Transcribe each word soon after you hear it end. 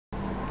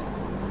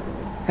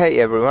Hey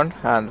everyone,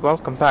 and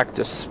welcome back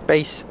to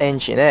Space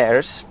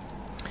Engineers.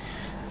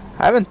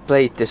 I haven't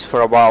played this for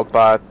a while,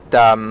 but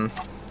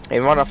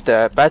in one of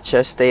the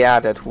patches they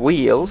added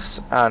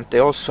wheels and they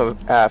also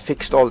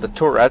fixed all the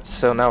turrets,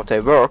 so now they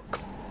work.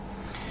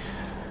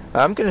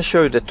 I'm gonna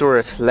show you the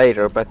turrets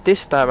later, but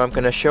this time I'm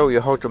gonna show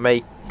you how to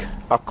make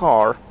a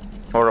car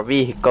or a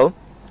vehicle.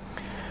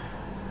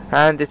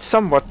 And it's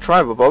somewhat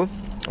drivable.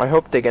 I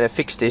hope they're gonna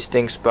fix these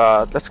things,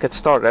 but let's get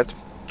started.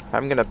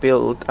 I'm gonna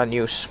build a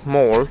new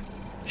small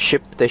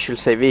ship, they should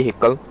say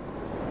vehicle.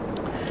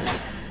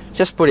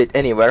 Just put it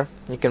anywhere.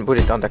 You can put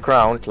it on the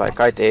ground like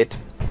I did.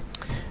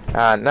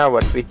 And now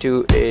what we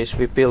do is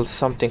we build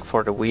something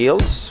for the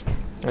wheels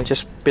and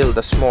just build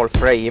a small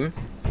frame,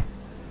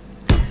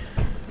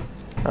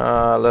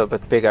 a little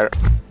bit bigger,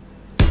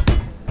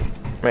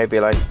 maybe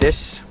like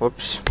this.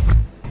 Whoops.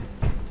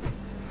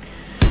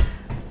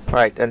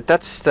 Right, and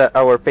that's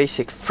our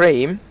basic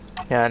frame.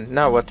 And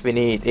now what we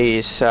need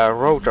is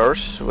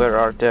rotors. Where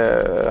are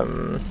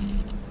the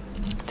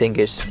thing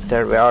is?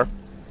 There we are.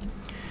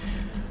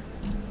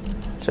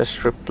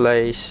 Just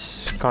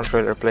replace, can't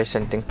really replace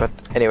anything, but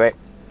anyway,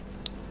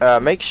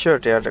 make sure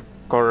they are the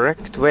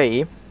correct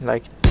way,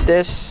 like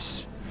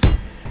this.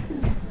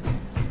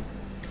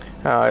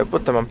 I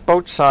put them on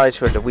both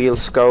sides where the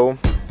wheels go,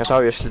 because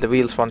obviously the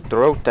wheels want to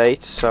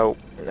rotate. So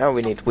now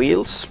we need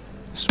wheels.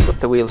 Just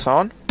put the wheels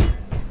on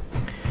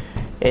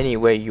any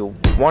way you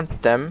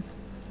want them.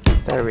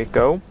 There we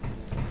go.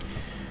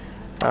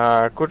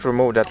 Could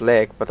remove that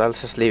leg, but I'll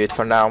just leave it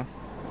for now.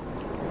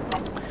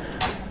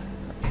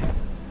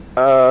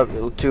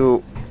 We'll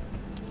do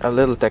a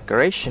little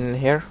decoration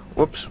here.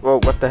 Whoops, whoa,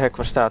 what the heck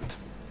was that?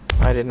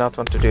 I did not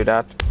want to do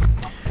that.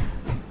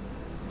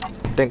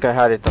 I think I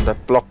had it on the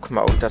block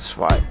mode, that's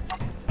why.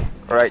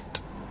 Right.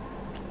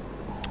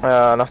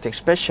 Nothing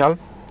special.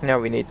 Now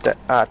we need to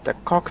add the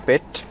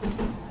cockpit.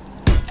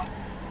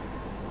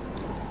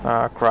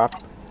 Crap.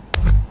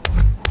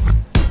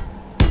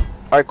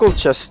 I could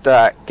just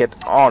get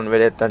on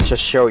with it and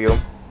just show you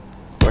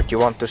what you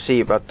want to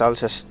see, but I'll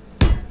just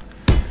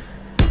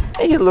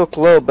make it look a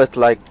little bit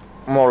like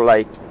more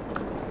like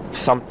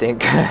something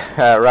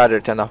rather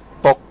than a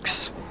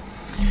box.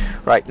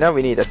 Right, now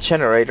we need a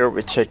generator,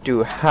 which I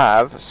do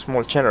have, a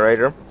small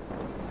generator.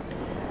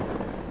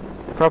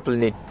 Probably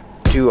need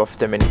 2 of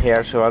them in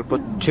here, so I'll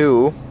put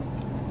 2.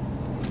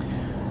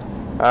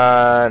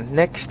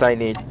 Next I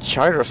need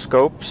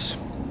gyroscopes.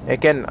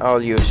 Again,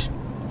 I'll use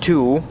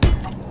 2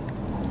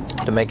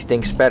 to make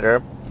things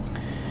better.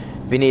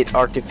 We need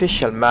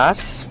artificial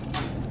mass,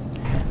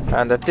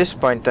 and at this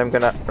point I'm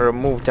gonna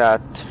remove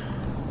that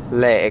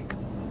leg.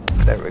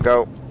 There we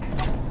go.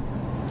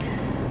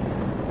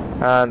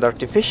 And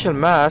artificial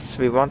mass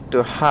we want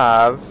to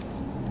have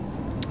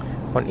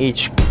on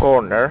each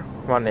corner,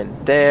 one in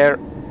there.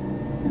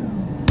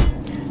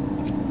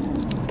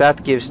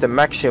 That gives the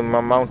maximum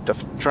amount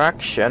of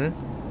traction.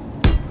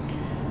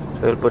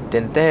 So we'll put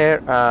in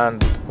there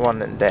and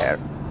one in there.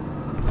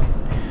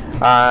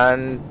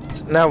 And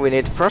now we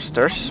need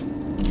thrusters.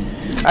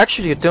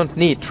 Actually you don't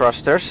need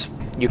thrusters.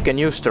 You can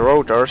use the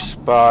rotors,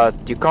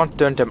 but you can't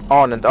turn them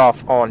on and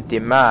off on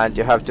demand.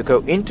 You have to go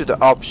into the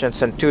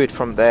options and do it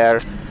from there,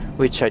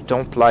 which I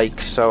don't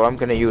like, so I'm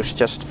gonna use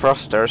just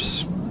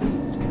thrusters.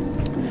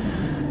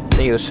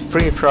 I use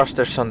 3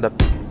 thrusters on the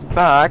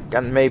back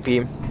and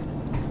maybe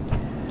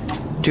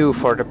 2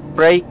 for the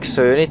brakes,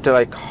 so you need to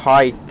like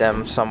hide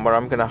them somewhere.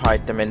 I'm gonna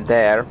hide them in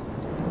there.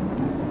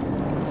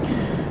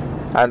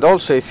 And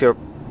also if you're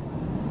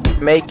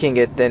making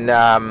it in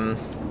a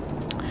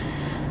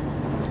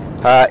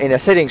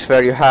settings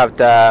where you have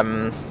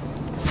the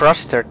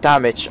thruster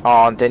damage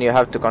on, then you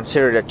have to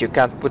consider that you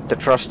can't put the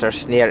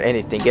thrusters near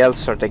anything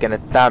else or they're gonna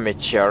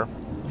damage your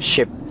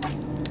ship.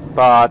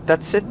 But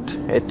that's it.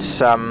 It's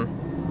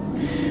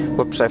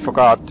whoops, I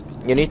forgot.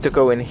 You need to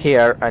go in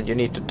here and you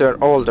need to turn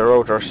all the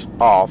rotors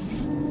off.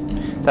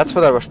 That's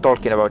what I was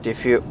talking about.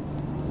 If you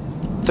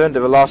turn the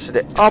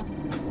velocity up,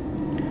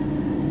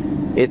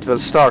 it will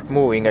start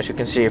moving, as you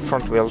can see,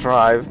 front wheel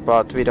drive,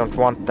 but we don't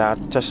want that.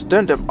 Just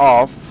turn them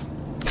off.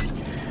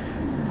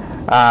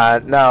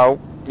 And now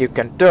you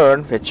can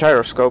turn with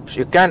gyroscopes.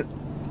 You can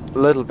a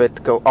little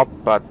bit go up,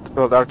 but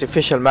well, the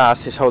artificial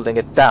mass is holding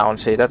it down.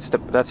 See, that's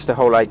the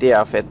whole idea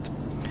of it.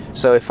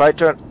 So if I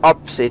turn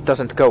up, see, it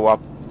doesn't go up.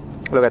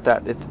 Look at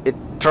that. It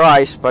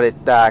tries, but it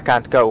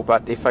can't go.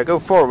 But if I go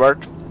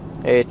forward,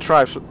 it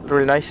drives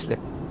really nicely.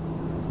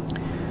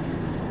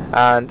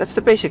 And that's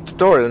the basic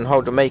tutorial on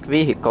how to make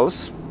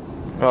vehicles.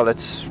 Well,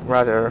 it's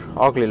rather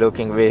ugly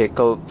looking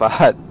vehicle,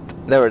 but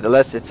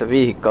nevertheless it's a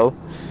vehicle.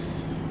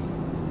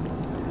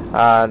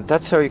 And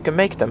that's how you can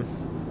make them.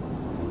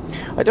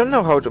 I don't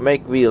know how to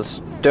make wheels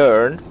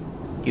turn.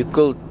 You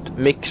could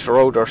mix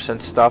rotors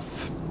and stuff,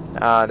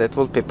 and it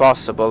would be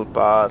possible,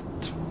 but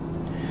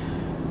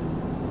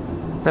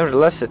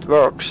nevertheless it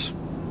works.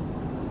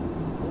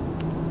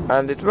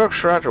 And it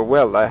works rather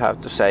well, I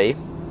have to say.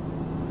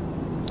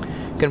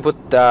 You can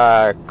put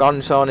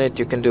guns on it,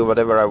 you can do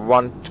whatever I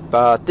want,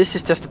 but this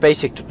is just a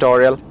basic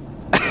tutorial.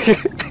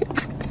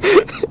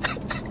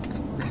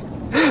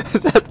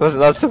 That was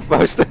not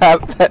supposed to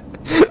happen.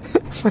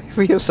 My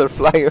wheels are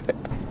flying away.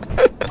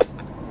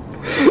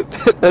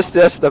 That's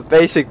just a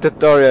basic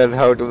tutorial on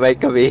how to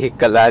make a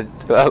vehicle land.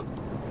 Well,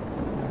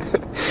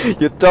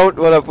 you don't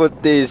want to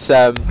put these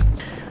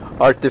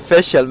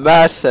artificial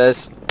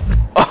masses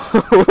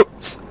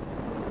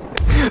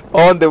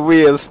on the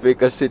wheels,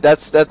 because see,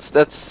 that's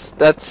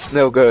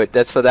no good.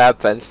 That's what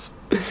happens.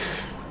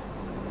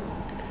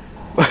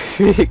 My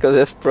vehicle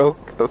just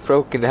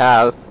broke in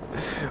half.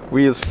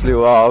 Wheels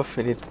flew off.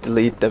 We need to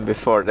delete them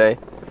before they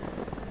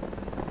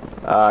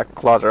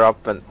clutter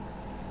up and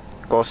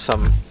cause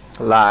some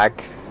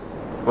lag.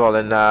 Well,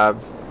 in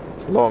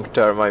long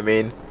term, I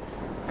mean.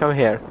 Come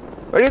here.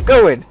 Where are you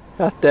going?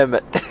 God damn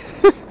it.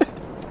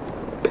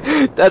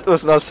 That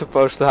was not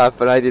supposed to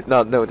happen. I did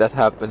not know that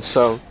happened.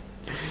 So,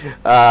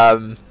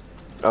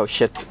 oh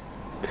shit.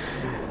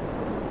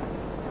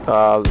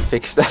 I'll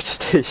fix that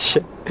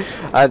station.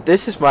 And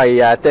this is my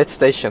dead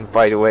station,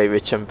 by the way,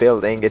 which I'm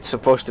building. It's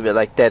supposed to be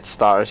like Dead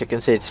Star. As you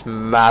can see, it's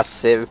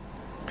massive.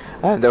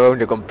 And I've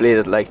only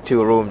completed like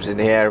 2 rooms in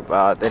here,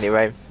 but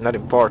anyway, not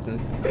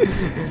important.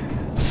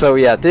 So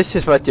yeah, this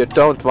is what you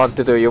don't want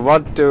to do. You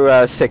want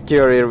to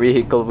secure your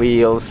vehicle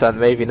wheels and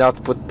maybe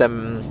not put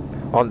them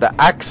on the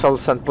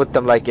axles and put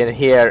them like in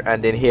here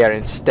and in here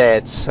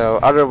instead. So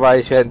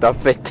otherwise you end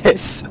up with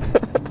this.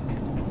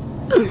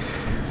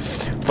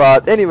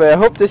 But anyway, I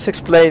hope this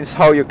explains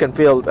how you can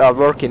build a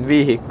working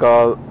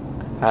vehicle,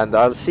 and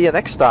I'll see you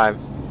next time.